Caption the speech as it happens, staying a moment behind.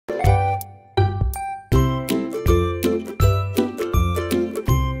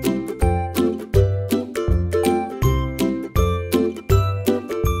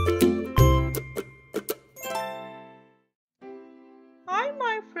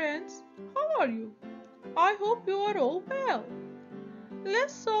friends, how are you? I hope you are all well.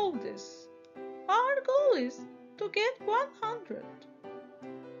 Let's solve this. Our goal is to get 100.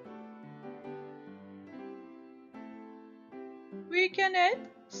 We can add,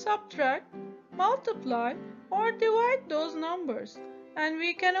 subtract, multiply or divide those numbers, and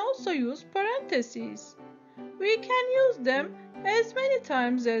we can also use parentheses. We can use them as many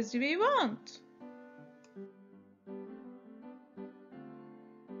times as we want.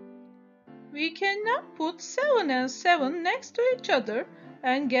 We can now put 7 and 7 next to each other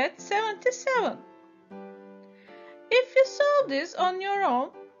and get 77. If you solve this on your own,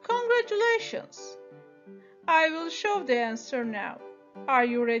 congratulations! I will show the answer now. Are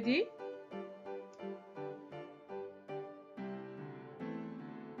you ready?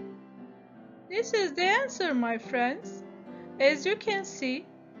 This is the answer, my friends. As you can see,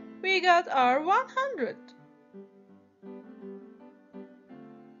 we got our 100.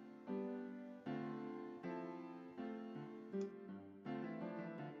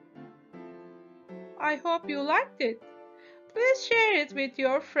 I hope you liked it. Please share it with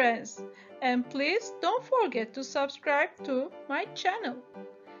your friends, and please don't forget to subscribe to my channel.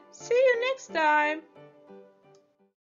 See you next time.